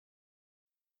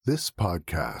This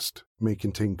podcast may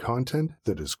contain content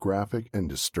that is graphic and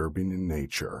disturbing in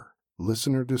nature.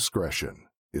 Listener discretion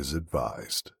is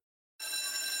advised.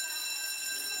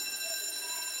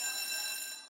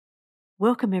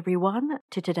 Welcome everyone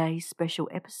to today's special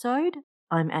episode.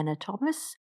 I'm Anna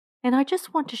Thomas, and I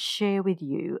just want to share with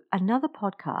you another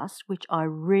podcast which I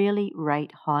really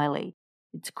rate highly.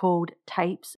 It's called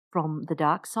Tapes from the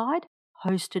Darkside,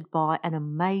 hosted by an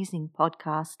amazing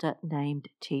podcaster named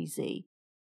TZ.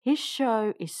 His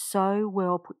show is so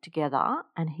well put together,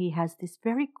 and he has this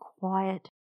very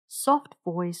quiet, soft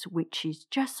voice which is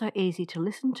just so easy to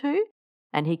listen to,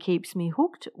 and he keeps me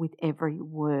hooked with every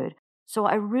word. So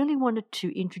I really wanted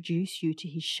to introduce you to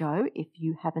his show if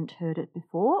you haven't heard it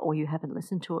before or you haven't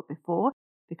listened to it before,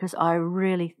 because I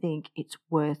really think it's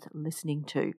worth listening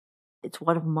to. It's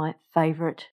one of my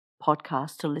favourite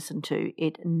podcasts to listen to.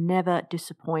 It never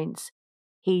disappoints.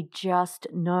 He just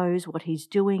knows what he's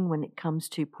doing when it comes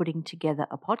to putting together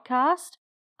a podcast,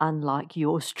 unlike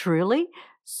yours truly.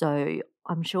 So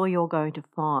I'm sure you're going to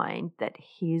find that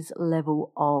his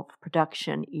level of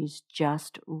production is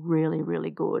just really,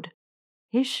 really good.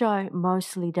 His show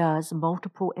mostly does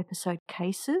multiple episode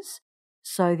cases,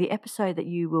 so the episode that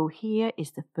you will hear is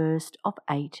the first of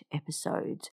 8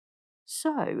 episodes.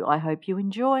 So I hope you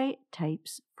enjoy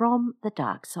Tapes from the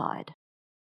Darkside.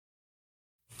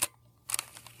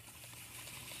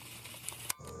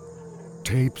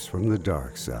 Tapes from the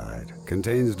Darkside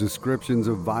contains descriptions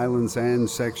of violence and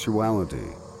sexuality.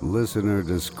 Listener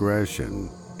discretion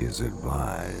is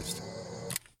advised.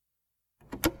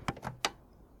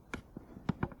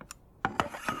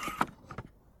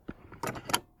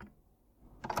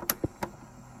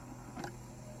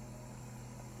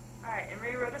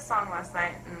 Song last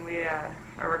night, and we are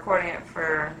recording it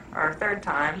for our third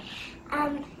time.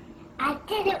 I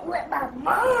did it with my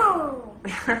mom.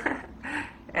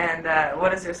 And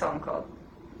what is your song called?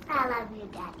 I love you,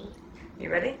 Daddy.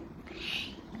 You ready?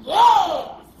 Yes.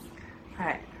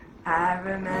 Alright. I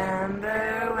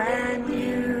remember when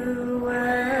you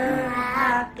were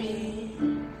happy.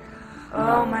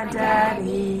 Oh, my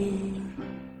daddy.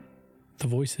 The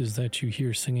voices that you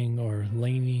hear singing are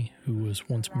Lainey, who was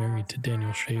once married to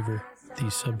Daniel Shaver,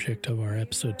 the subject of our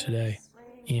episode today,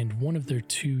 and one of their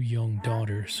 2 young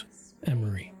daughters,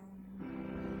 Emery.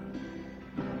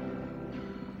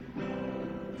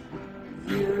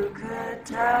 You could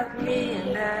tuck me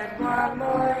in bed one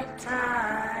more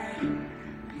time.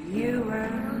 You were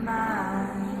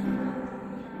mine.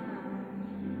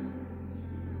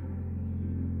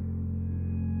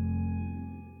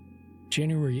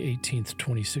 January 18th,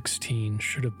 2016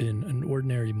 should have been an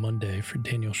ordinary Monday for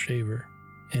Daniel Shaver,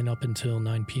 and up until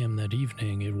 9 p.m. that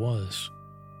evening it was.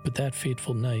 But that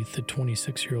fateful night, the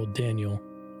 26-year-old Daniel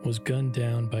was gunned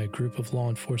down by a group of law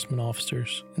enforcement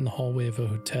officers in the hallway of a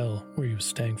hotel where he was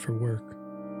staying for work.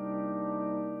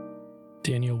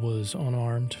 Daniel was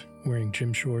unarmed, wearing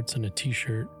gym shorts and a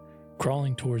t-shirt,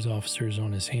 crawling towards officers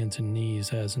on his hands and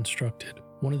knees as instructed.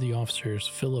 One of the officers,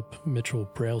 Philip Mitchell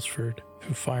Brailsford,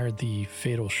 who fired the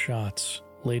fatal shots,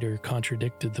 later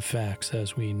contradicted the facts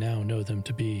as we now know them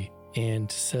to be,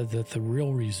 and said that the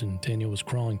real reason Daniel was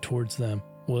crawling towards them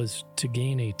was to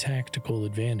gain a tactical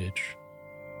advantage.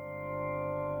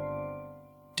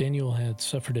 Daniel had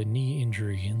suffered a knee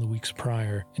injury in the weeks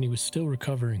prior, and he was still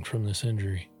recovering from this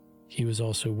injury. He was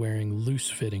also wearing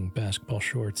loose-fitting basketball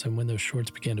shorts, and when those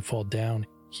shorts began to fall down,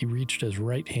 he reached his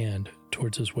right hand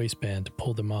towards his waistband to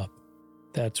pull them up.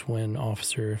 That's when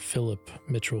Officer Philip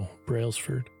Mitchell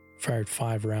Brailsford fired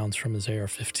 5 rounds from his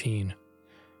AR-15.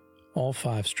 All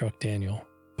 5 struck Daniel,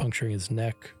 puncturing his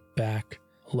neck, back,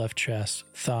 left chest,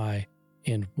 thigh,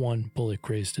 and 1 bullet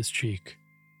grazed his cheek.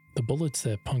 The bullets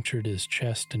that punctured his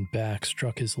chest and back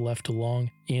struck his left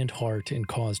lung and heart and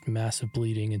caused massive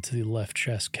bleeding into the left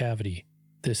chest cavity.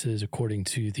 This is according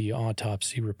to the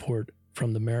autopsy report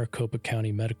from the Maricopa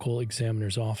County Medical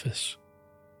Examiner's Office.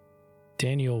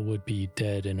 Daniel would be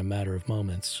dead in a matter of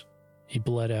moments. He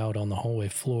bled out on the hallway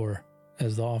floor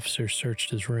as the officer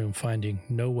searched his room, finding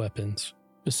no weapons,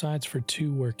 besides for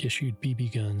 2 work-issued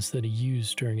BB guns that he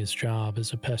used during his job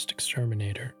as a pest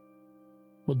exterminator.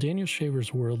 Well, Daniel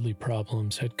Shaver's worldly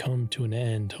problems had come to an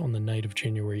end on the night of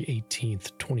January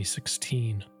 18th,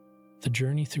 2016. The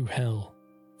journey through hell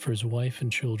for his wife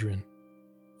and children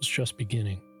was just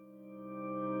beginning.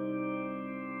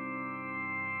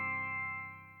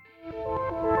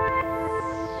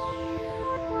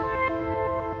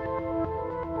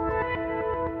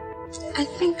 I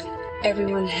think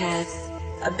everyone has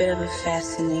a bit of a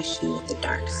fascination with the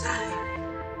dark side.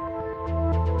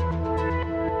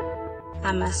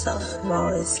 I myself have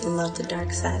always loved the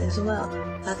dark side as well.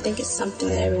 I think it's something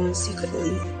that everyone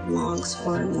secretly longs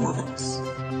for and wants. You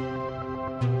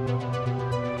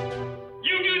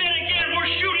do that again, we're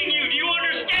shooting you, do you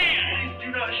understand? Please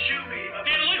do not shoot me.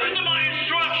 Then listen to my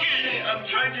instructions! I'm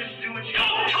trying to do what you...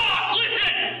 Don't talk,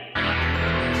 listen!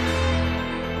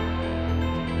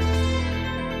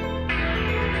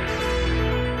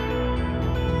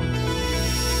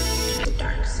 The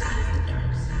dark side, the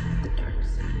dark side, the dark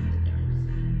side,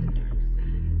 the dark side.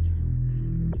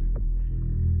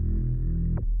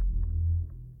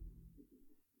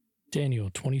 Daniel,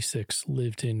 26,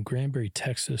 lived in Granbury,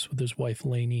 Texas with his wife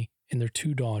Lainey and their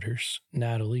 2 daughters,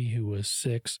 Natalie, who was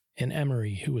 6, and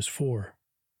Emery, who was 4.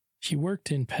 He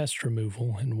worked in pest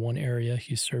removal, and one area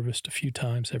he serviced a few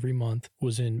times every month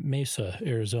was in Mesa,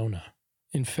 Arizona.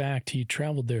 In fact, he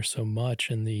traveled there so much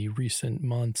in the recent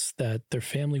months that their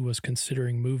family was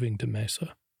considering moving to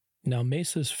Mesa. Now,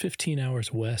 Mesa's 15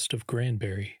 hours west of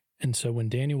Granbury, and so when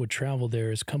Daniel would travel there,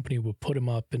 his company would put him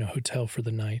up in a hotel for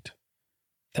the night.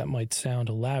 That might sound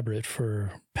elaborate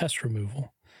for pest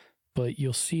removal, but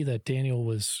you'll see that Daniel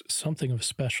was something of a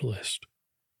specialist.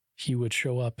 He would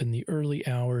show up in the early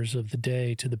hours of the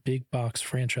day to the big box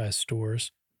franchise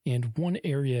stores, and one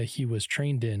area he was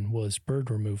trained in was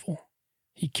bird removal.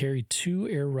 He carried 2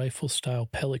 air rifle-style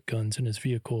pellet guns in his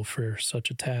vehicle for such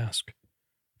a task.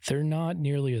 They're not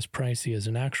nearly as pricey as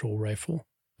an actual rifle,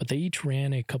 but they each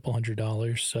ran a couple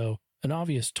 $100, so an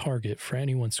obvious target for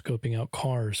anyone scoping out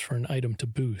cars for an item to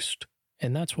boost,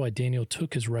 and that's why Daniel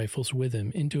took his rifles with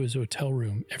him into his hotel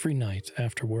room every night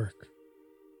after work.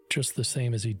 Just the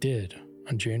same as he did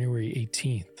on January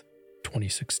 18th,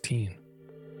 2016.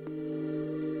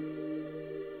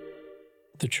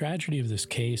 The tragedy of this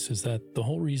case is that the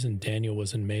whole reason Daniel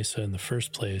was in Mesa in the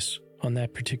first place on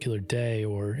that particular day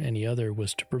or any other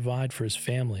was to provide for his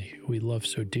family, who he loved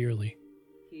so dearly.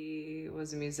 He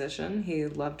was a musician. He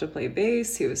loved to play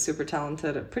bass. He was super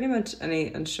talented at pretty much any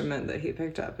instrument that he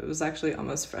picked up. It was actually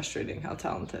almost frustrating how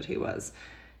talented he was.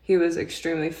 He was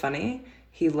extremely funny.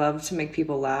 He loved to make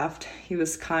people laugh. He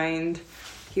was kind.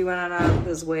 He went out of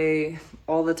his way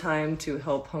all the time to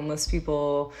help homeless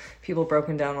people, people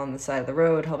broken down on the side of the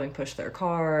road, helping push their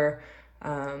car.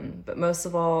 But most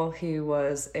of all, he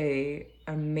was an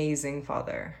amazing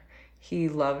father. He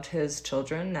loved his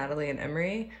children, Natalie and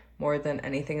Emery, more than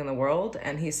anything in the world,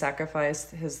 and he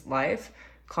sacrificed his life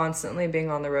constantly being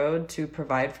on the road to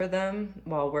provide for them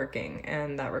while working,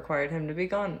 and that required him to be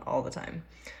gone all the time.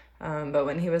 But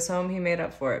when he was home, he made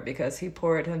up for it because he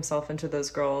poured himself into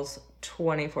those girls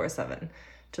 24/7,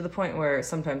 to the point where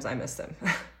sometimes I missed him.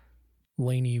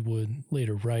 Lainey would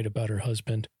later write about her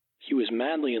husband. He was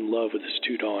madly in love with his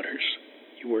 2 daughters.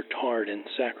 He worked hard and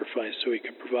sacrificed so he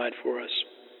could provide for us.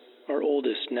 Our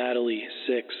oldest, Natalie,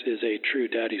 6, is a true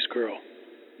daddy's girl.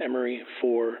 Emery,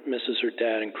 4, misses her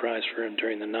dad and cries for him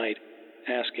during the night,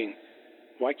 asking,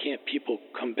 "Why can't people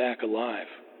come back alive?"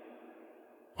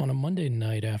 On a Monday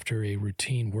night after a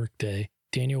routine workday,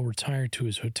 Daniel retired to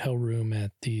his hotel room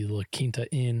at the La Quinta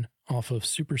Inn off of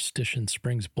Superstition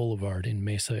Springs Boulevard in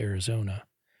Mesa, Arizona.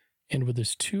 And with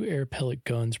his 2 air pellet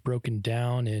guns broken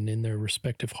down and in their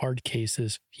respective hard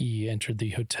cases, he entered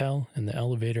the hotel in the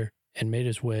elevator and made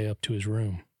his way up to his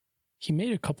room. He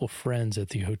made a couple friends at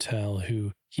the hotel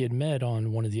who he had met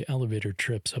on one of the elevator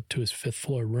trips up to his 5th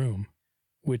floor room,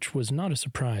 which was not a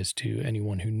surprise to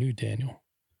anyone who knew Daniel.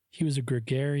 He was a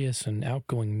gregarious and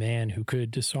outgoing man who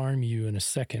could disarm you in a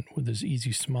second with his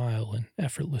easy smile and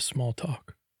effortless small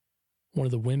talk. One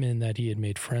of the women that he had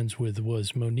made friends with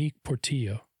was Monique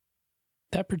Portillo.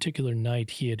 That particular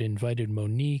night, he had invited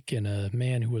Monique and a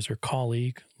man who was her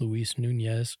colleague, Luis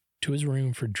Nunez, to his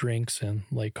room for drinks and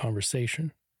light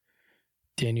conversation.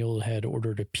 Daniel had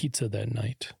ordered a pizza that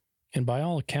night, and by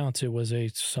all accounts, it was a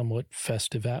somewhat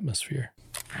festive atmosphere.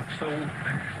 So,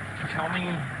 tell me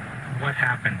what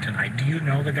happened tonight. Do you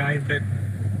know the guy that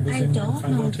was in 502? I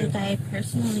don't know the guy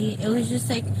personally. It was just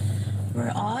like,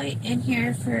 we're all in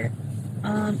here for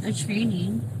a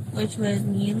training, which was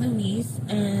me and Luis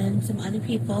and some other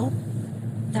people.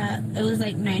 That it was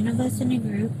like 9 of us in a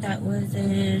group that was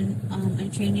in a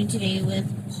training today with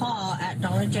Paul at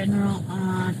Dollar General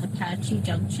on Apache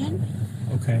Junction.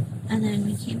 Okay. And then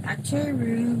we came back to our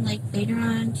room like later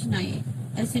on tonight.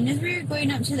 As soon as we were going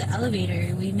up to the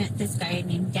elevator, we met this guy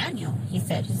named Daniel. He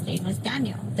said his name was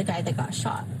Daniel, the guy that got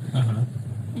shot. Uh-huh.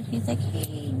 And he's like,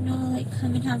 hey,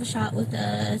 come and have a shot with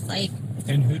us, like.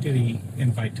 And who did he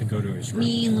invite to go to his room?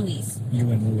 Me and Luis.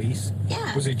 You and Luis?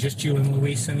 Yeah. Was it just you and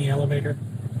Luis in the elevator?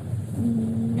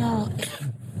 No,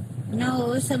 it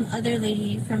was some other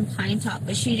lady from Pine Top,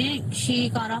 but she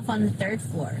got off on the 3rd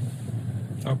floor.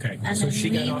 Okay, And so then she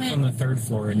we got off went- on the 3rd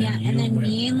floor, and Yeah, then you and then went...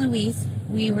 me and Luis,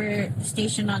 we were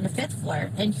stationed on the 5th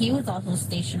floor, and he was also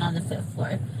stationed on the 5th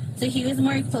floor. So he was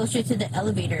more closer to the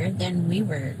elevator than we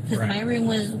were, because Right. my room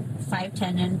was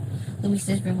 510 and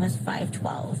Luis's room was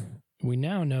 512. We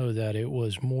now know that it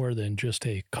was more than just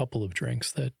a couple of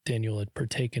drinks that Daniel had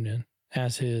partaken in,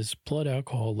 as his blood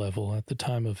alcohol level at the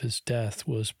time of his death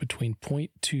was between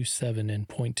 0.27 and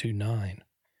 0.29.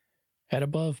 At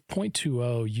above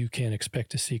 0.20, you can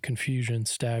expect to see confusion,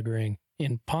 staggering,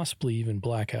 and possibly even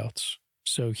blackouts.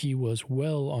 So he was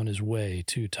well on his way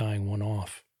to tying one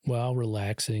off. While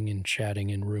relaxing and chatting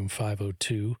in room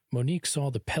 502, Monique saw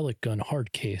the pellet gun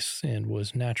hard case and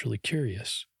was naturally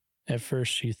curious. At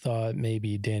first, she thought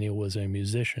maybe Daniel was a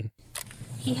musician.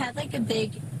 He had like a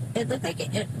big, it looked like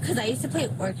it, because I used to play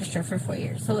orchestra for 4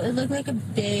 years, so it looked like a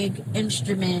big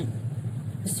instrument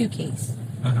suitcase.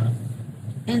 Uh-huh.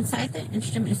 Inside the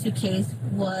instrument suitcase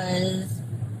was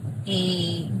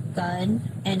a gun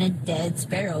and a dead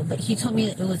sparrow, but he told me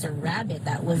that it was a rabbit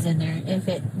that was in there,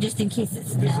 just in case it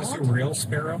smelled. Is this a real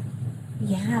sparrow?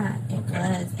 Yeah, it Okay.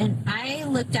 was. And I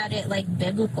looked at it like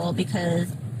biblical because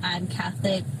I'm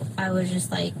Catholic. I was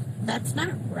just like, that's not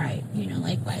right.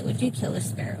 Like, why would you kill a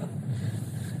sparrow?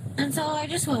 And so I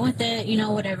just went with it,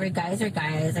 whatever. Guys are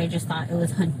guys. I just thought it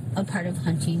was a part of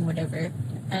hunting, whatever.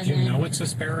 And Did you know it's a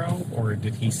sparrow, or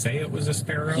did he say it was a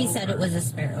sparrow? He said it was a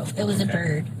sparrow. It was a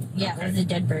bird. Yeah, it was a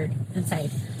dead bird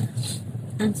inside.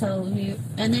 And so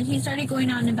and then he started going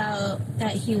on about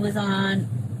that he was on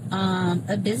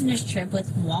a business trip with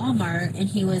Walmart, and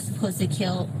he was supposed to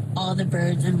kill all the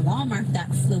birds in Walmart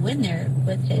that flew in there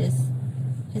with his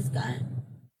gun.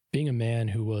 Being a man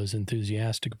who was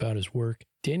enthusiastic about his work,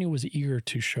 Daniel was eager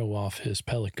to show off his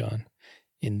pellet gun.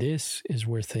 And this is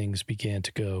where things began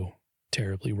to go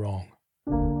terribly wrong.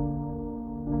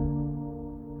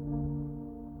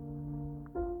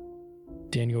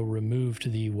 Daniel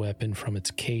removed the weapon from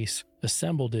its case,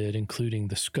 assembled it, including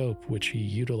the scope, which he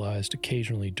utilized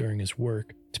occasionally during his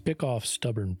work to pick off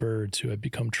stubborn birds who had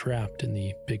become trapped in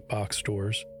the big box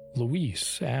stores.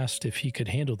 Luis asked if he could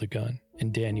handle the gun,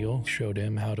 and Daniel showed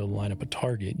him how to line up a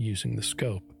target using the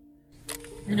scope.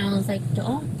 And I was like,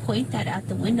 don't point that at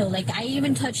the window. Like, I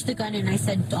even touched the gun and I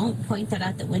said, don't point that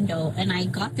at the window. And I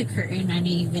got the curtain and I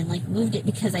even moved it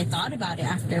because I thought about it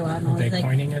after a while. And I was Were they like,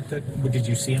 pointing at the... Did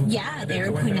you see them? Yeah, they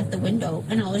were pointing at the window.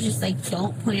 And I was just like,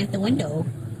 don't point at the window.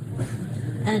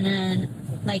 And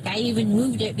then, I even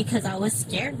moved it because I was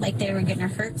scared, they were going to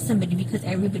hurt somebody because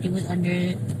everybody was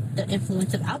under the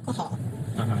influence of alcohol.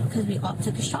 Because we all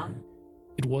took a shot.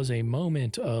 It was a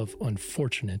moment of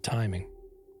unfortunate timing.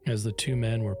 As the two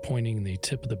men were pointing the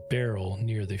tip of the barrel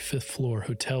near the 5th floor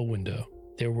hotel window,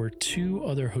 there were two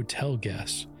other hotel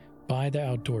guests by the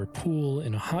outdoor pool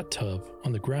in a hot tub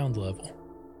on the ground level.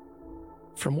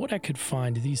 From what I could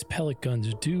find, these pellet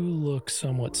guns do look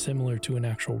somewhat similar to an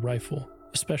actual rifle,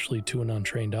 especially to an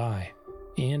untrained eye.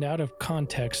 And out of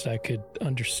context, I could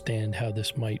understand how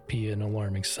this might be an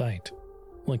alarming sight.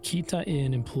 La Quinta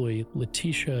Inn employee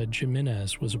Leticia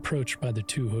Jimenez was approached by the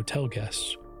two hotel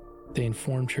guests. They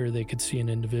informed her they could see an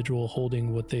individual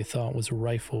holding what they thought was a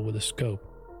rifle with a scope,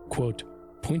 quote,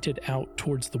 pointed out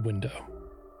towards the window.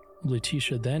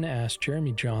 Leticia then asked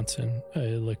Jeremy Johnson,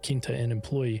 a La Quinta Inn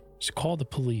employee, to call the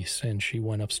police, and she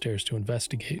went upstairs to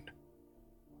investigate.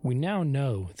 We now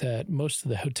know that most of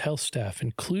the hotel staff,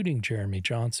 including Jeremy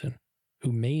Johnson,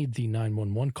 who made the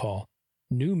 911 call,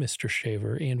 knew Mr.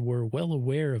 Shaver and were well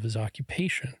aware of his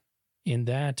occupation. And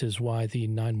that is why the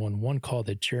 911 call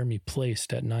that Jeremy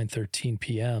placed at 9:13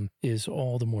 p.m. is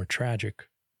all the more tragic.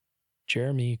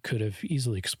 Jeremy could have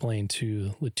easily explained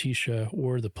to Leticia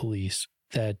or the police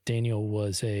that Daniel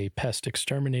was a pest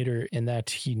exterminator and that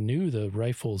he knew the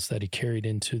rifles that he carried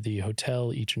into the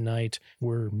hotel each night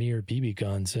were mere BB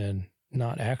guns and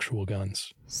not actual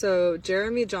guns. So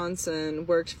Jeremy Johnson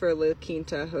worked for La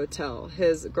Quinta Hotel.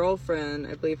 His girlfriend,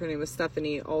 I believe her name was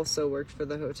Stephanie, also worked for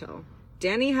the hotel.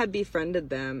 Danny had befriended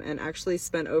them and actually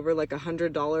spent over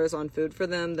 $100 on food for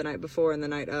them the night before and the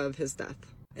night of his death.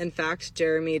 In fact,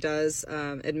 Jeremy does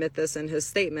admit this in his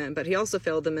statement, but he also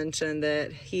failed to mention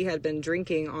that he had been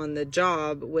drinking on the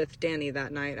job with Danny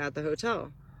that night at the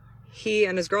hotel. He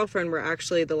and his girlfriend were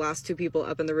actually the last two people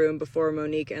up in the room before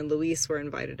Monique and Luis were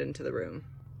invited into the room.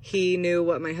 He knew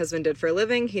what my husband did for a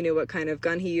living, he knew what kind of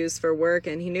gun he used for work,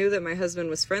 and he knew that my husband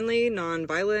was friendly,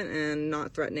 non-violent, and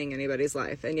not threatening anybody's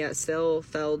life, and yet still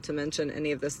failed to mention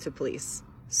any of this to police.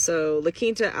 So La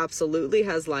Quinta absolutely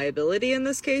has liability in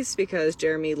this case because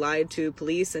Jeremy lied to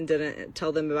police and didn't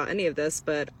tell them about any of this,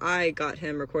 but I got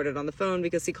him recorded on the phone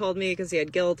because he called me because he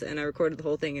had guilt, and I recorded the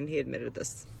whole thing and he admitted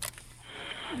this.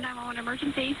 911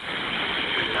 emergency.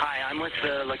 Hi, I'm with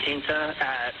the La Quinta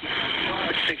at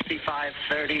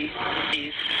 6530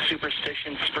 East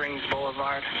Superstition Springs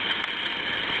Boulevard.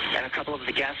 And a couple of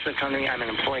the guests that come to me, I'm an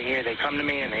employee here, they come to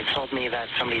me and they told me that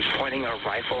somebody's pointing a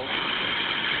rifle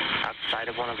outside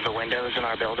of one of the windows in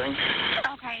our building.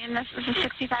 Okay, and this is the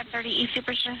 6530 East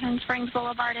Superstition Springs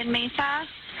Boulevard in Mesa?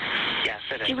 Yes,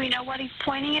 it is. Do we know what he's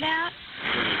pointing it at?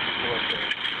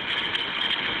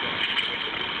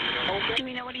 Do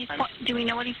we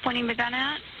know what he's pointing the gun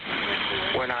at?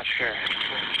 We're not sure.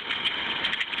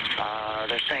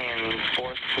 They're saying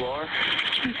 4th floor.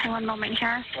 Okay, one moment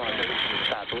here.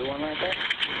 That blue one right there?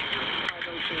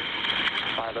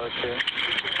 502.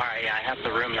 All right, yeah, I have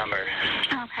the room number.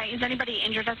 Okay, is anybody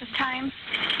injured at this time?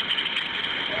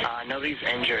 Nobody's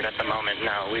injured at the moment,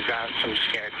 no. We've got some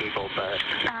scared people, but...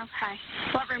 Okay.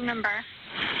 What room number?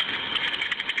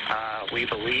 We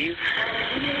believe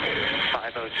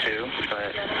 502,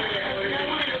 but...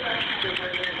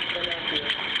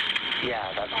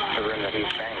 Yeah, that's the room that he's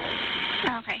staying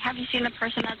in. Okay. Have you seen the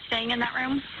person that's staying in that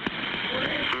room?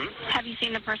 Have you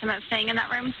seen the person that's staying in that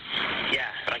room?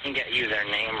 Yeah, but I can get you their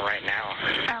name right now.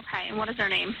 Okay, and what is their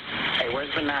name? Hey,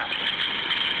 where's the map?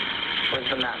 Where's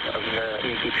the map of the...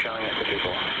 You keep showing it to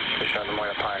people to show them where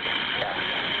to park. Yeah.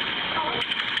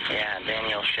 Yeah,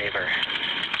 Daniel Shaver.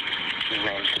 His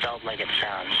name's spelled like it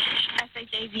sounds.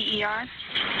 S-H-A-V-E-R?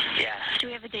 Yeah. Do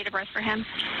we have a date of birth for him?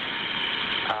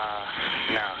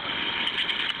 No.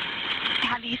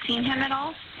 Have you seen him at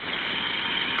all?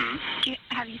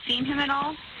 Have you seen him at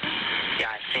all?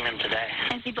 Yeah, I've seen him today.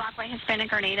 Is he black, white,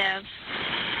 Hispanic, or native?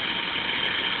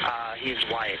 He's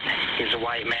white. He's a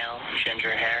white male,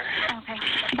 ginger hair. Okay.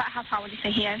 About how tall would you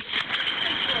say he is?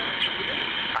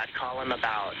 I'd call him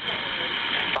about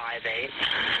 5'8".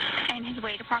 And his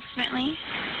weight approximately?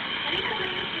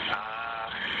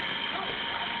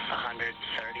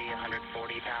 130,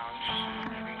 140 pounds.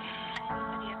 Maybe.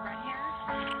 Does he have red hair?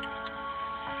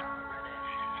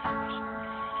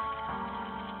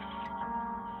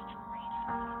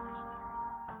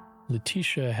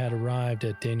 Letitia had arrived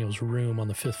at Daniel's room on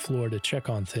the 5th floor to check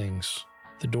on things.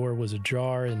 The door was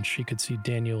ajar and she could see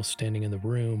Daniel standing in the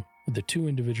room with the two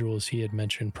individuals he had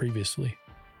mentioned previously,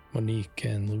 Monique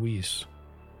and Luis.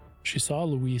 She saw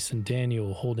Luis and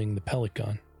Daniel holding the pellet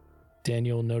gun.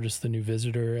 Daniel noticed the new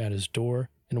visitor at his door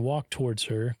and walked towards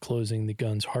her, closing the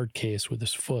gun's hard case with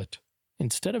his foot.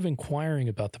 Instead of inquiring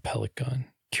about the pellet gun,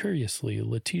 curiously,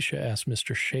 Letitia asked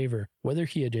Mr. Shaver whether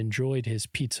he had enjoyed his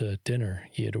pizza dinner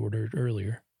he had ordered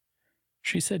earlier.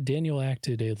 She said Daniel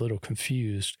acted a little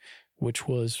confused, which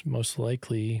was most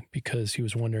likely because he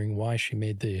was wondering why she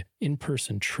made the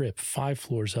in-person trip 5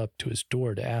 floors up to his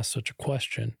door to ask such a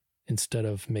question, instead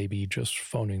of maybe just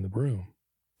phoning the room.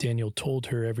 Daniel told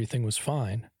her everything was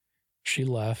fine. She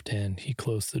left and he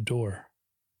closed the door.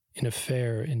 In a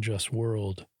fair and just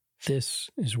world, this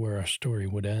is where our story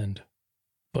would end.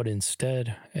 But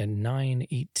instead, at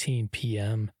 9:18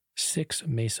 p.m., 6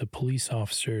 Mesa police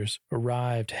officers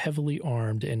arrived heavily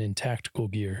armed and in tactical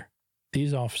gear.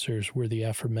 These officers were the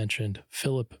aforementioned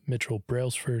Philip Mitchell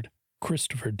Brailsford,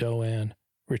 Christopher Doan,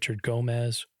 Richard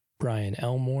Gomez, Brian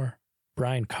Elmore,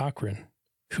 Brian Cochran,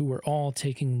 who were all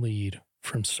taking lead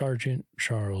from Sergeant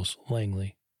Charles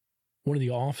Langley. One of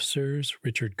the officers,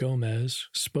 Richard Gomez,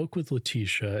 spoke with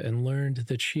Letitia and learned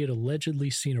that she had allegedly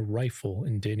seen a rifle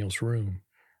in Daniel's room.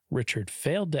 Richard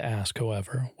failed to ask,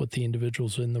 however, what the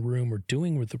individuals in the room were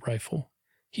doing with the rifle.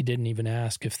 He didn't even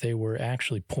ask if they were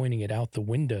actually pointing it out the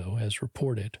window as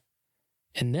reported.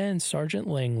 And then Sergeant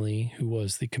Langley, who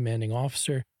was the commanding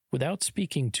officer, without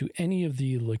speaking to any of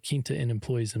the La Quinta Inn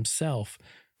employees himself,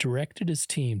 directed his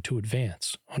team to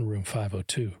advance on room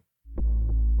 502.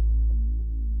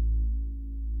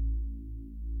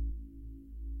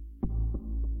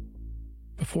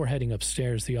 Before heading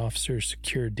upstairs, the officers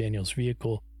secured Daniel's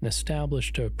vehicle and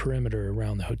established a perimeter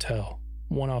around the hotel.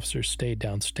 One officer stayed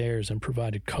downstairs and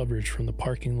provided coverage from the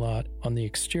parking lot on the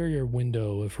exterior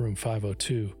window of room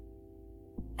 502.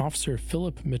 Officer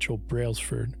Philip Mitchell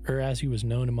Brailsford, or as he was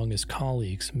known among his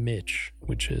colleagues, Mitch,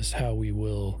 which is how we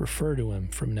will refer to him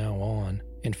from now on,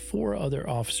 and 4 other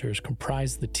officers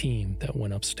comprised the team that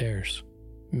went upstairs.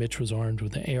 Mitch was armed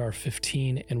with an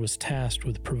AR-15 and was tasked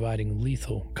with providing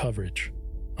lethal coverage.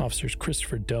 Officers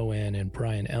Christopher Doan and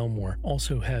Brian Elmore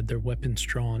also had their weapons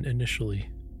drawn initially,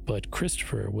 but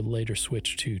Christopher would later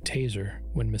switch to taser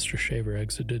when Mr. Shaver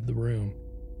exited the room.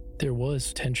 There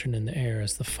was tension in the air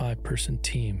as the 5-person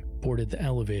team boarded the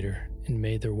elevator and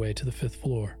made their way to the 5th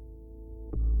floor.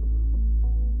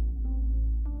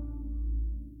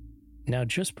 Now,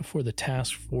 just before the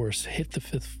task force hit the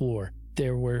 5th floor,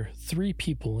 there were 3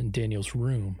 people in Daniel's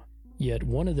room. yet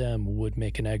one of them would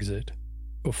make an exit.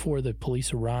 Before the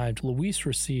police arrived, Luis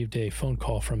received a phone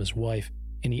call from his wife,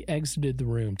 and he exited the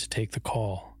room to take the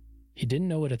call. He didn't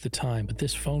know it at the time, but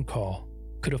this phone call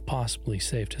could have possibly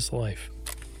saved his life.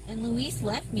 And Luis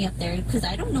left me up there because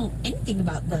I don't know anything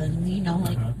about guns, you know,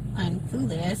 like I'm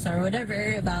clueless or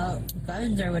whatever about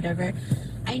guns or whatever.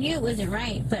 I knew it wasn't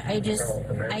right, but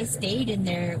I stayed in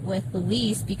there with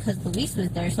Luis because Luis was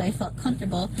there, so I felt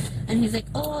comfortable. And he's like,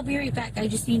 oh, I'll be right back. I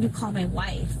just need to call my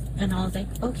wife. And I was like,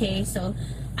 okay. So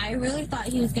I really thought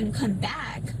he was going to come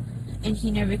back, and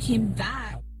he never came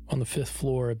back. On the 5th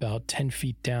floor, about 10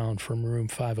 feet down from room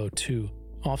 502,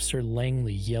 Officer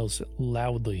Langley yells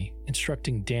loudly,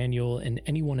 instructing Daniel and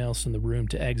anyone else in the room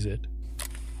to exit.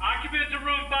 Occupants of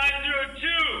room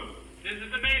 502, this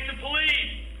is the Mesa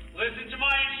Police. Listen to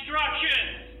my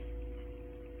instructions.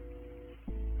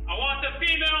 I want the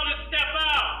female to step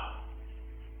out.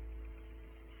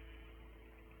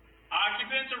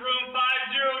 Occupants of room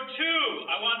 502,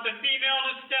 I want the female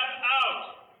to step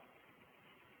out.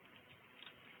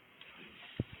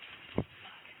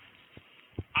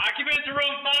 Occupants of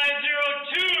room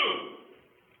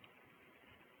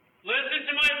 502, listen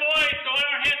to my voice so I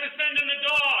don't have to send in the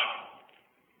dog.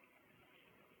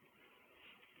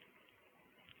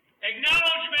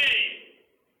 Acknowledge me.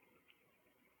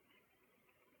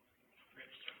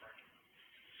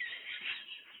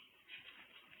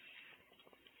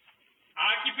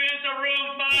 Occupants of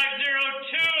room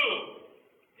 502,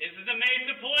 this is the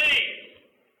Mesa Police.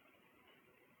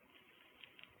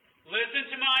 Listen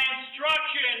to my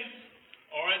instructions,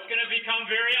 or it's going to become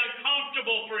very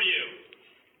uncomfortable for you.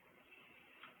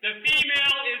 The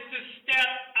female is to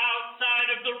step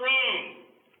outside of the room.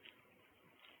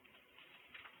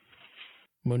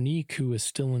 Monique, who was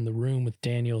still in the room with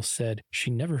Daniel, said she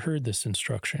never heard this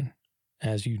instruction.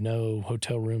 As you know,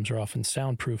 hotel rooms are often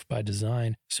soundproof by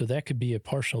design, so that could be a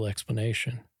partial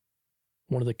explanation.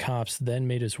 One of the cops then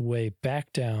made his way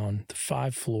back down the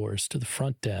 5 floors to the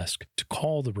front desk to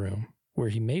call the room, where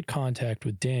he made contact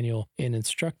with Daniel and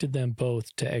instructed them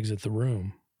both to exit the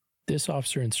room. This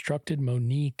officer instructed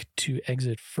Monique to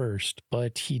exit first,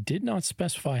 but he did not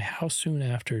specify how soon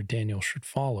after Daniel should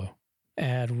follow.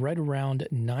 At right around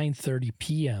 9:30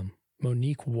 p.m.,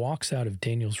 Monique walks out of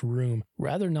Daniel's room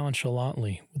rather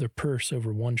nonchalantly with her purse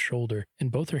over one shoulder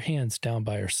and both her hands down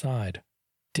by her side.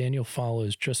 Daniel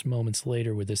follows just moments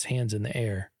later with his hands in the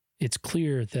air. It's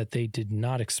clear that they did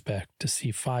not expect to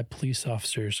see 5 police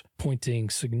officers pointing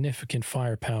significant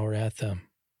firepower at them.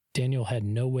 Daniel had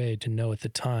no way to know at the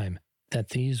time that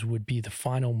these would be the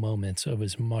final moments of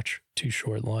his much too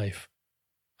short life.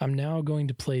 I'm now going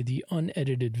to play the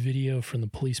unedited video from the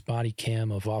police body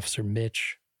cam of Officer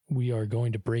Mitch. We are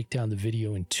going to break down the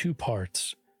video in 2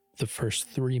 parts. The first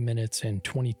 3 minutes and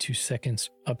 22 seconds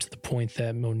up to the point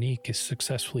that Monique is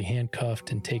successfully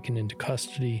handcuffed and taken into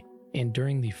custody. And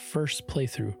during the first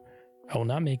playthrough, I will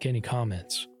not make any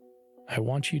comments. I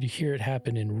want you to hear it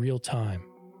happen in real time,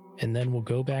 and then we'll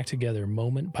go back together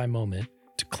moment by moment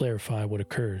to clarify what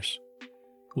occurs.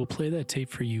 We'll play that tape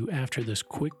for you after this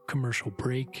quick commercial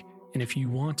break, and if you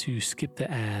want to skip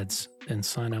the ads, then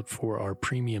sign up for our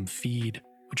premium feed,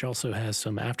 which also has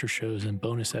some after shows and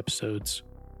bonus episodes.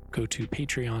 Go to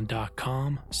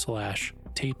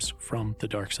patreon.com/tapes from the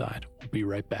Darkside. We'll be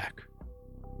right back.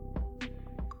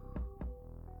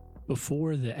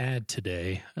 Before the ad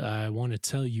today, I want to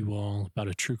tell you all about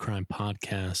a true crime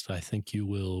podcast I think you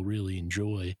will really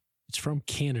enjoy. It's from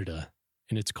Canada,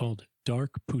 and it's called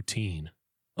Dark Poutine.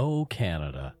 Oh,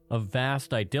 Canada, a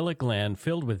vast idyllic land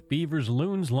filled with beavers,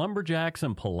 loons, lumberjacks,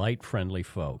 and polite, friendly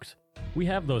folks. We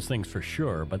have those things for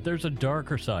sure, but there's a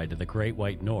darker side to the Great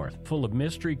White North, full of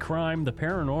mystery, crime, the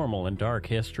paranormal, and dark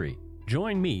history.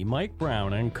 Join me, Mike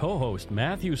Brown, and co-host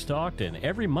Matthew Stockton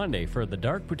every Monday for the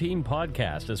Dark Poutine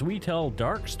podcast as we tell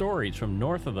dark stories from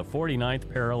north of the 49th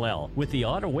parallel, with the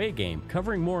Ottawa game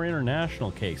covering more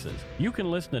international cases. You can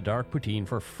listen to Dark Poutine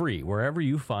for free wherever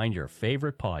you find your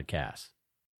favorite podcasts.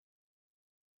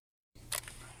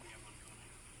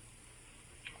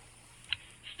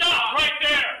 Stop right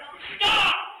there!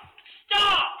 Stop!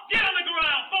 Stop! Get on the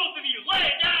ground, both of you!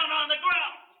 Lay down on the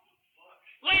ground!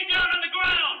 Lay down on the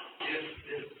ground! Yes.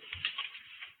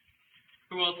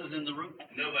 Who else is in the room?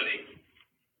 Nobody.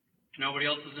 Nobody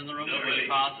else is in the room? Nobody. Are you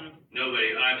positive?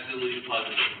 Nobody. Absolutely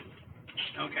positive.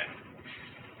 Okay.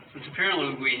 Since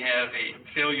apparently we have a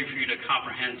failure for you to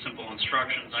comprehend simple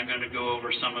instructions, I'm going to go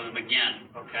over some of them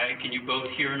again, okay? Can you both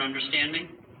hear and understand me?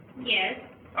 Yes.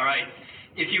 All right.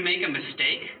 If you make a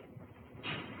mistake,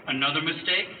 another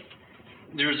mistake,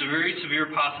 there's a very severe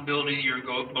possibility you're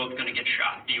both going to get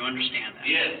shot. Do you understand that?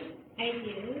 Yes. I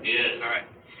do. Yes. All right.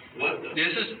 What the?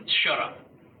 Shut up.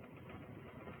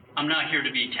 I'm not here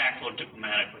to be tactful or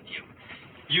diplomatic with you.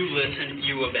 You listen,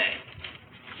 you obey.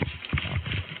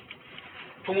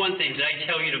 For one thing, did I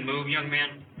tell you to move, young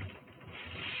man?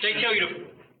 Did I tell you to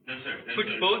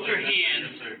put both your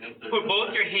hands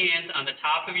on the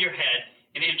top of your head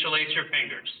and interlace your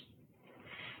fingers?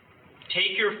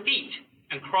 Take your feet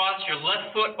and cross your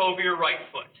left foot over your right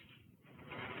foot.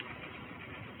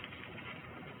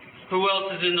 Who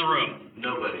else is in the room?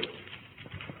 Nobody.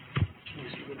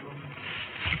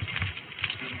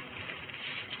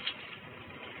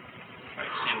 All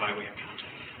right, stand by. We have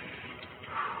contact.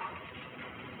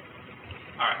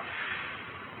 All right.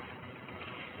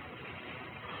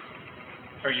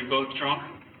 Are you both drunk?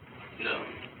 No.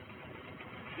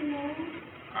 No.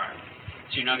 All right.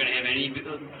 So you're not going to have any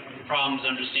problems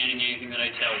understanding anything that I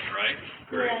tell you, right?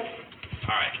 Yes.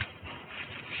 All right.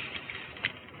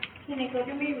 Can I go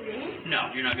to my room?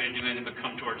 No, you're not going to do anything but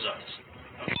come towards us.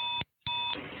 Okay.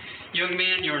 Young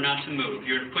man, you are not to move.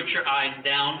 You're to put your eyes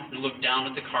down and look down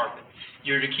at the carpet.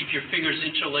 You're to keep your fingers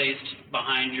interlaced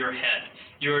behind your head.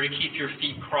 You're to keep your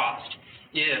feet crossed.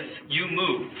 If you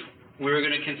move, we're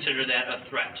going to consider that a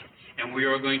threat, and we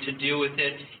are going to deal with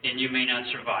it, and you may not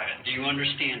survive it. Do you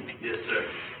understand me? Yes, sir.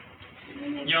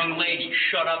 Young lady,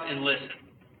 shut up and listen.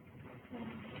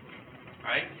 All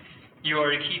right? You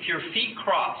are to keep your feet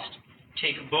crossed.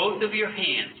 Take both of your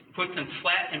hands, put them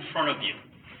flat in front of you.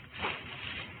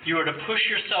 You are to push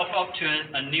yourself up to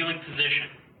a kneeling position.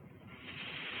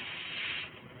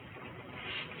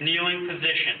 Kneeling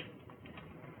position.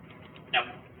 Now,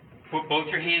 put both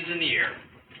your hands in the air.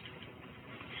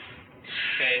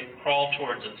 Okay, crawl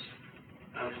towards us.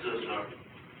 I'm so sorry.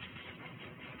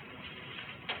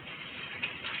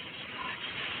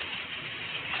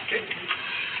 Okay.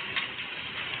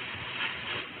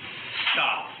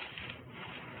 Stop.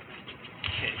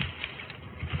 Okay.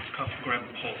 Cuff, grab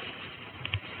the pole.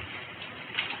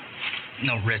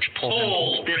 No, Rich, pull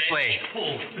Pull, this Rich, way.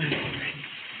 Pull.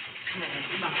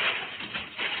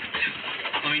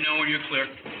 Let me know when you're clear.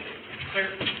 Clear?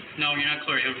 No, you're not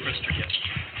clear. You haven't pressed her yet.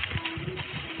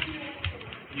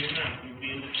 You're not. You'll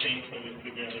be in the chain so we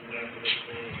figure out exactly what's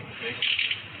going on, okay?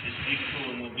 Just be cool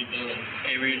and we'll be done.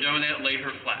 Okay, when you're done with that, lay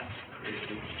her flat.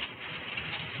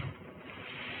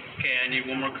 Okay, I need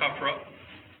one more cuff up.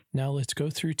 Now let's go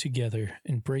through together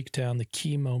and break down the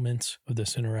key moments of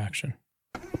this interaction.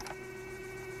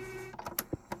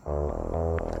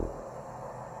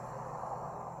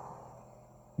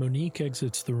 Monique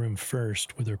exits the room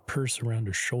first with her purse around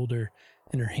her shoulder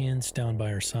and her hands down by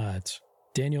her sides.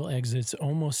 Daniel exits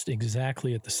almost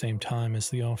exactly at the same time as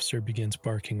the officer begins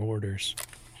barking orders.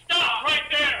 Stop right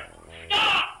there!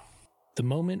 Stop! The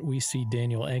moment we see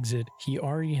Daniel exit, he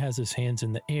already has his hands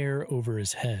in the air over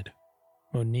his head.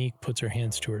 Monique puts her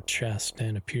hands to her chest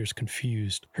and appears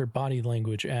confused. Her body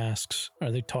language asks,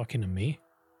 "Are they talking to me?"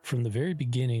 From the very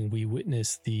beginning, we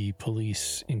witness the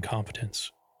police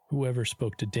incompetence. Whoever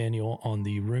spoke to Daniel on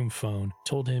the room phone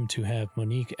told him to have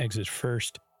Monique exit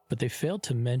first, but they failed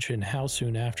to mention how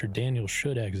soon after Daniel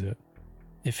should exit.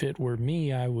 If it were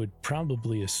me, I would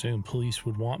probably assume police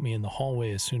would want me in the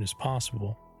hallway as soon as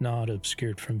possible, not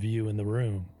obscured from view in the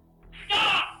room.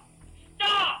 Stop!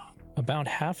 Stop! About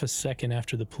half a second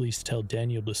after the police tell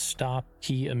Daniel to stop,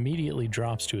 he immediately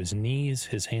drops to his knees,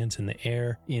 his hands in the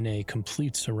air, in a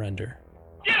complete surrender.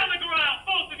 Get on the ground,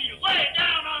 both of you! Lay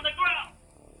down on the ground!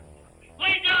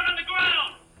 Lay down on the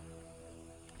ground!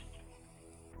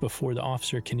 Before the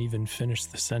officer can even finish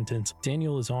the sentence,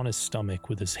 Daniel is on his stomach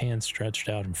with his hands stretched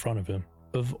out in front of him.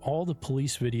 Of all the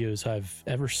police videos I've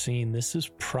ever seen, this is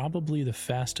probably the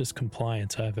fastest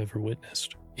compliance I've ever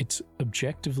witnessed. It's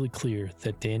objectively clear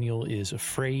that Daniel is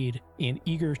afraid and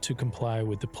eager to comply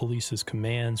with the police's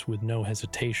commands with no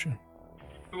hesitation.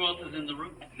 Who else is in the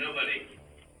room? Nobody.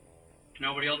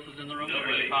 Nobody else is in the room?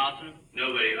 Nobody. Are you positive?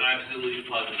 Nobody. Absolutely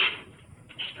positive.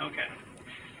 Okay.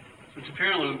 Since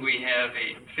apparently we have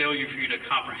a failure for you to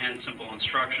comprehend simple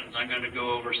instructions, I'm going to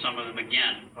go over some of them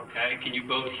again, okay? Can you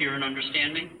both hear and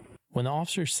understand me? When the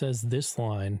officer says this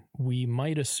line, we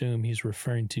might assume he's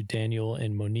referring to Daniel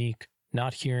and Monique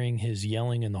not hearing his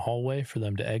yelling in the hallway for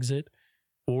them to exit,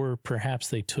 or perhaps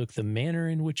they took the manner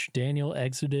in which Daniel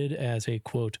exited as a,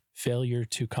 quote, failure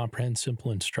to comprehend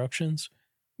simple instructions.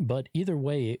 But either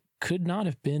way, it could not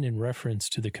have been in reference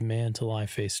to the command to lie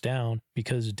face down,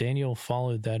 because Daniel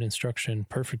followed that instruction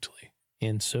perfectly,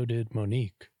 and so did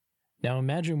Monique. Now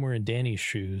imagine we're in Danny's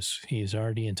shoes. He is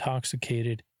already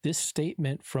intoxicated. This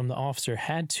statement from the officer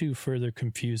had to further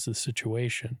confuse the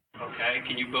situation. Okay,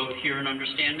 can you both hear and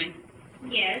understand me?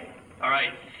 Yes. All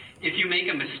right. If you make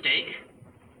a mistake,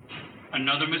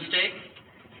 another mistake,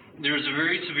 there's a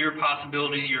very severe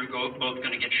possibility you're both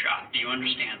going to get shot. Do you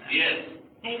understand that? Yes.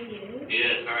 I do.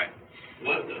 Yes. All right.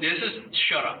 What the?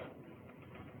 Shut up.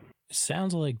 It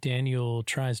sounds like Daniel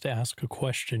tries to ask a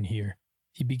question here.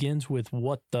 He begins with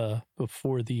 "what the"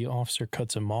 before the officer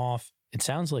cuts him off. It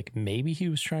sounds like maybe he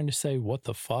was trying to say "what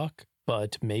the fuck,"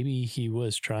 but maybe he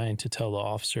was trying to tell the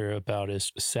officer about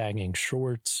his sagging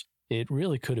shorts. It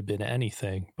really could have been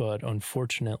anything, but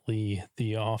unfortunately,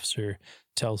 the officer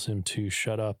tells him to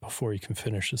shut up before he can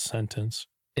finish his sentence.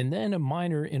 And then a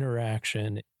minor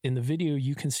interaction. In the video,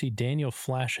 you can see Daniel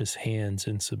flash his hands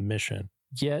in submission.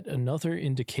 Yet another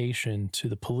indication to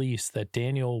the police that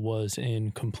Daniel was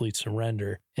in complete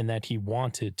surrender and that he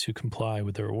wanted to comply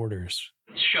with their orders.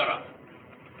 Shut up.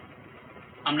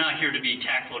 I'm not here to be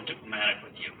tactful or diplomatic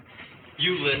with you.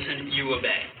 You listen, you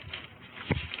obey.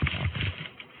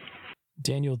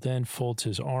 Daniel then folds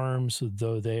his arms,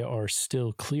 though they are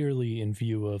still clearly in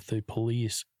view of the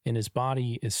police, and his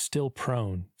body is still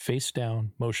prone, face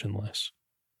down, motionless.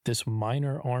 This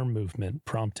minor arm movement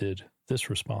prompted this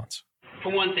response.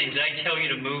 For one thing, did I tell you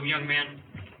to move, young man?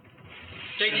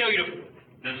 Did I tell you to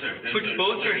put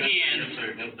both your hands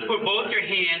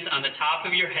on the top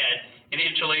of your head and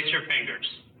interlace your fingers?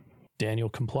 Daniel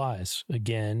complies.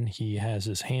 Again, he has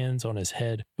his hands on his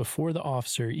head before the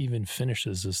officer even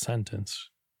finishes his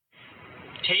sentence.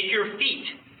 Take your feet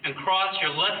and cross your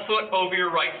left foot over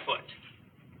your right foot.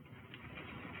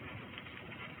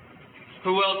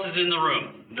 Who else is in the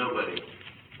room? Nobody.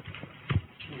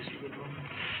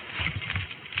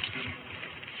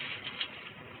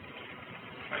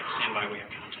 All right, stand by, we have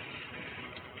contact.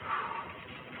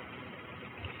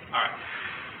 All right.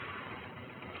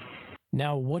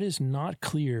 Now, what is not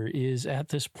clear is, at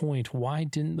this point, why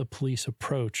didn't the police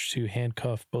approach to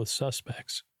handcuff both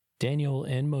suspects? Daniel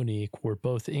and Monique were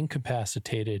both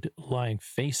incapacitated, lying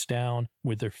face down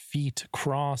with their feet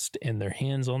crossed and their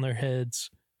hands on their heads.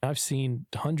 I've seen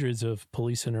hundreds of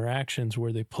police interactions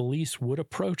where the police would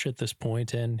approach at this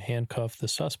point and handcuff the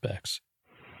suspects.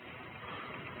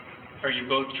 Are you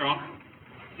both drunk?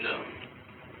 No.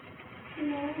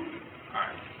 No. All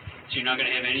right. So you're not going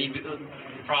to have any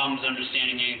problems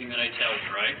understanding anything that I tell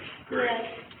you, right? Correct.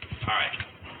 All right.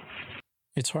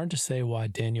 It's hard to say why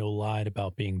Daniel lied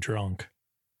about being drunk.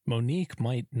 Monique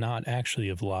might not actually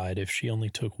have lied if she only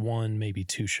took one, maybe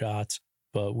two shots,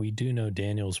 but we do know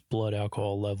Daniel's blood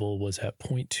alcohol level was at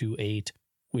 0.28,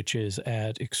 which is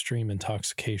at extreme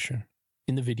intoxication.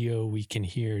 In the video, we can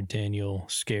hear Daniel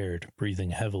scared, breathing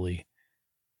heavily.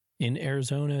 In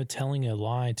Arizona, telling a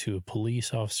lie to a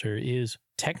police officer is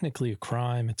technically a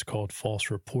crime. It's called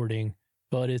false reporting,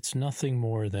 but it's nothing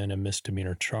more than a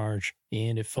misdemeanor charge,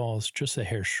 and it falls just a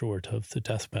hair short of the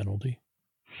death penalty.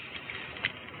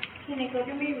 Can I go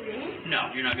to my room?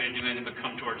 No, you're not going to do anything but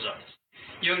come towards us.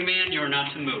 Young man, you're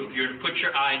not to move. You're to put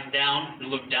your eyes down and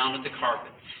look down at the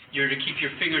carpet. You're to keep your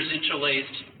fingers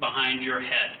interlaced behind your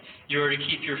head. You're to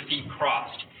keep your feet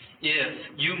crossed. If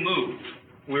you move,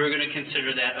 we're going to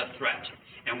consider that a threat,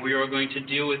 and we are going to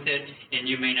deal with it, and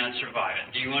you may not survive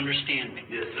it. Do you understand me?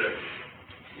 Yes,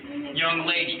 sir. Young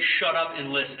lady, shut up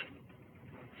and listen.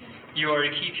 You are to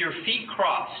keep your feet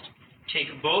crossed.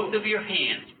 Take both of your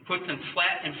hands, put them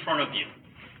flat in front of you.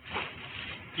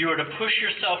 You are to push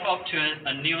yourself up to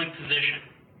a kneeling position.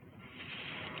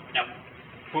 Now,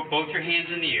 put both your hands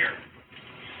in the air.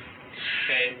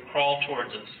 Okay, crawl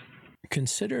towards us.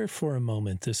 Consider for a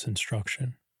moment this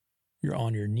instruction. You're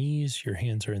on your knees, your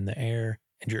hands are in the air,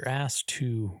 and you're asked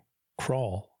to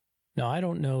crawl. Now, I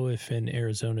don't know if in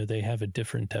Arizona they have a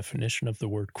different definition of the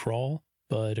word crawl,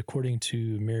 but according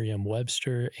to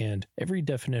Merriam-Webster and every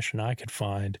definition I could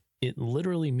find, it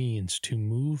literally means to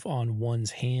move on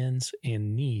one's hands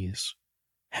and knees.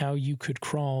 How you could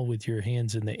crawl with your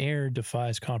hands in the air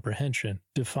defies comprehension,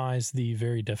 defies the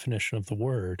very definition of the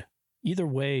word. Either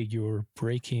way, you're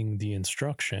breaking the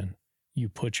instruction. You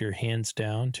put your hands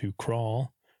down to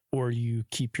crawl, or you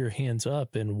keep your hands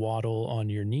up and waddle on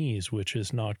your knees, which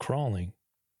is not crawling.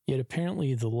 Yet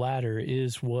apparently the latter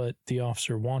is what the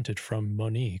officer wanted from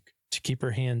Monique, to keep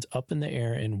her hands up in the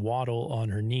air and waddle on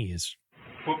her knees.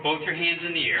 Put both your hands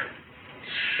in the air.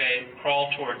 Okay, crawl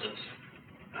towards us.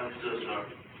 I'm so sorry.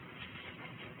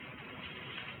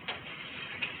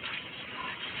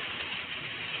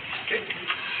 Okay.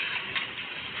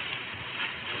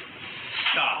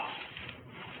 Stop.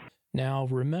 Now,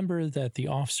 remember that the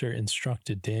officer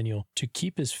instructed Daniel to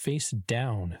keep his face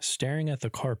down, staring at the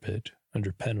carpet,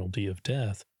 under penalty of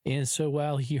death. And so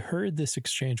while he heard this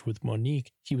exchange with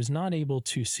Monique, he was not able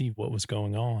to see what was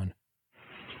going on.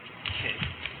 Okay.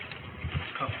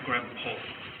 Cuff, grab the pole.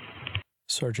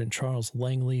 Sergeant Charles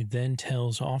Langley then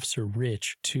tells Officer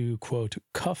Rich to, quote,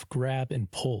 cuff, grab, and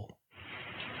pull.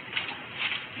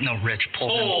 No, Rich,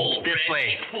 pull this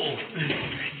way. Pull.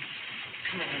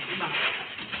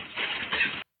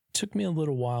 It took me a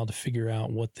little while to figure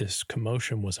out what this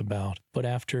commotion was about, but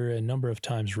after a number of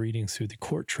times reading through the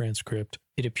court transcript,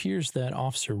 it appears that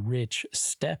Officer Rich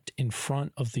stepped in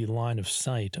front of the line of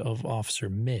sight of Officer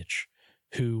Mitch,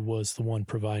 who was the one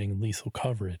providing lethal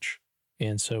coverage.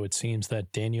 And so it seems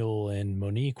that Daniel and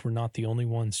Monique were not the only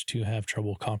ones to have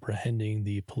trouble comprehending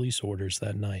the police orders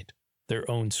that night. Their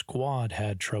own squad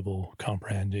had trouble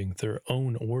comprehending their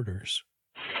own orders.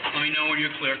 Let me know when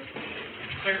you're clear.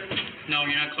 Clear? No,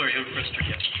 you're not clear. You haven't pressed her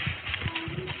yet.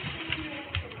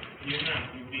 You're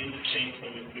not. You'll be in the chain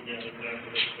till we figure out exactly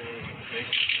what's going on, okay?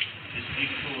 Just be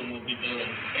cool and we'll be done.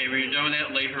 Okay, when you're done with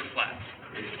that, lay her flat.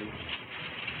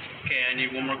 Okay, I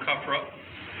need one more cuff her up.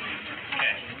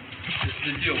 Okay. This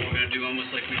is the deal we're going to do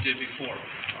almost like we did before.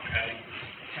 Okay?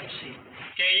 Have a seat.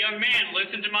 Okay, young man,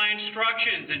 listen to my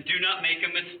instructions and do not make a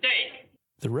mistake.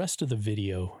 The rest of the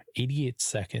video, 88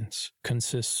 seconds,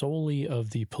 consists solely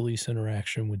of the police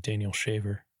interaction with Daniel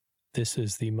Shaver. This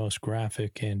is the most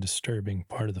graphic and disturbing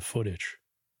part of the footage.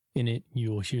 In it,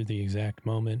 you will hear the exact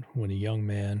moment when a young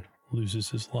man loses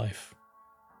his life.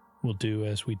 We'll do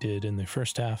as we did in the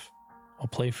first half. I'll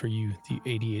play for you the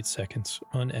 88 seconds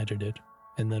unedited,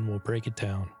 and then we'll break it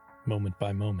down moment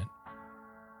by moment.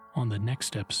 On the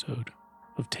next episode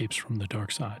of Tapes from the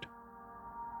Darkside.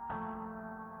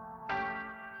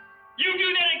 You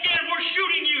do that again, we're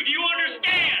shooting you. Do you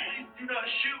understand? Do not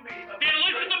shoot me. Then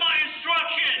listen to my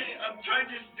instructions. I'm trying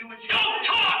to do what you Don't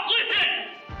talk, listen!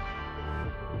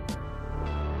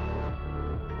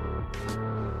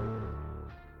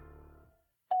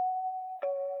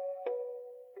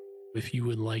 If you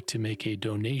would like to make a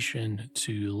donation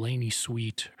to Lainey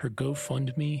Sweet, her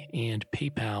GoFundMe and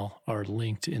PayPal are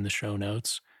linked in the show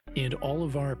notes. And all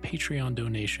of our Patreon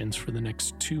donations for the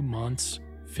next 2 months,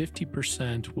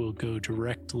 50% will go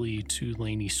directly to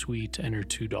Lainey Sweet and her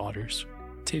 2 daughters.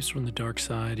 Tapes from the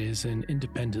Darkside is an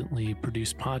independently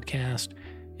produced podcast.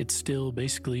 It's still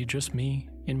basically just me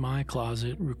in my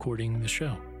closet recording the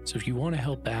show. So if you want to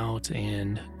help out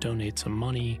and donate some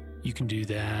money, you can do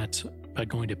that by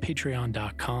going to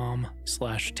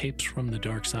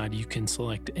patreon.com/tapesfromthedarkside. You can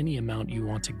select any amount you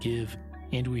want to give,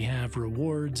 and we have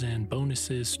rewards and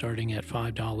bonuses starting at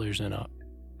 $5 and up.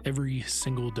 Every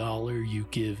single dollar you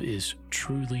give is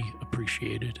truly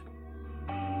appreciated.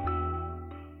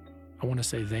 I want to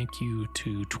say thank you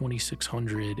to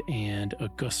 2600 and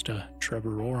Augusta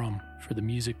Trevorum for the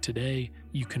music today.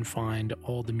 You can find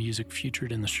all the music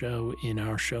featured in the show in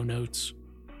our show notes.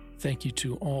 Thank you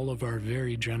to all of our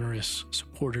very generous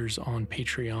supporters on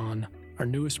Patreon. Our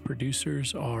newest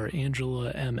producers are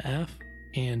Angela MF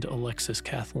and Alexis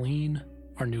Kathleen.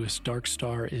 Our newest Dark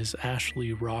Star is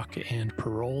Ashley Rock and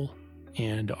Parole.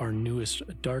 And our newest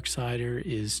Darksider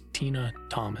is Tina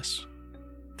Thomas.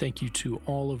 Thank you to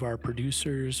all of our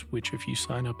producers, which if you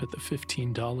sign up at the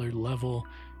 $15 level,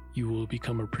 you will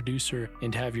become a producer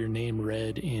and have your name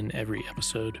read in every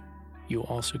episode. You'll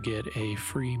also get a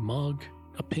free mug,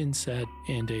 a pin set,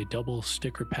 and a double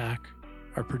sticker pack.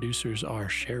 Our producers are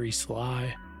Sherry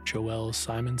Sly, Joelle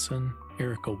Simonson,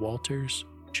 Erica Walters,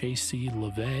 JC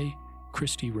LeVay,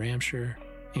 Christy Ramsher,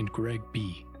 and Greg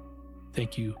B.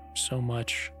 Thank you so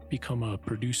much. Become a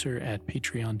producer at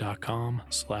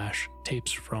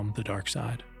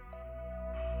patreon.com/tapesfromthedarkside.